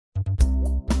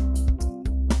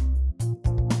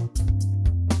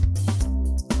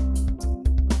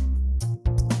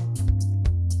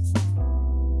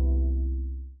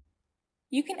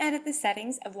You can edit the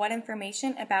settings of what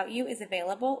information about you is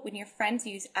available when your friends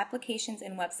use applications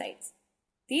and websites.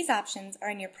 These options are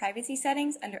in your privacy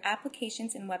settings under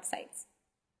Applications and Websites.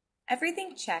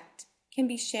 Everything checked can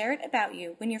be shared about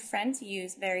you when your friends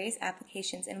use various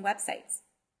applications and websites.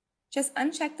 Just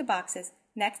uncheck the boxes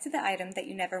next to the item that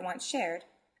you never want shared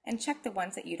and check the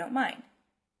ones that you don't mind.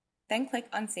 Then click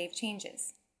on Save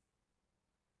Changes.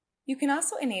 You can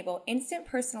also enable instant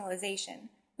personalization,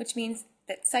 which means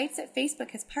that sites that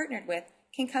Facebook has partnered with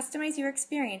can customize your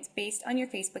experience based on your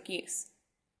Facebook use.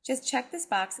 Just check this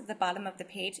box at the bottom of the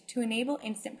page to enable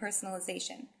instant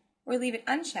personalization, or leave it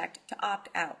unchecked to opt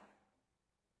out.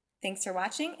 Thanks for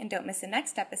watching, and don't miss the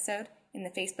next episode in the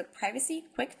Facebook Privacy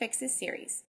Quick Fixes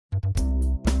series.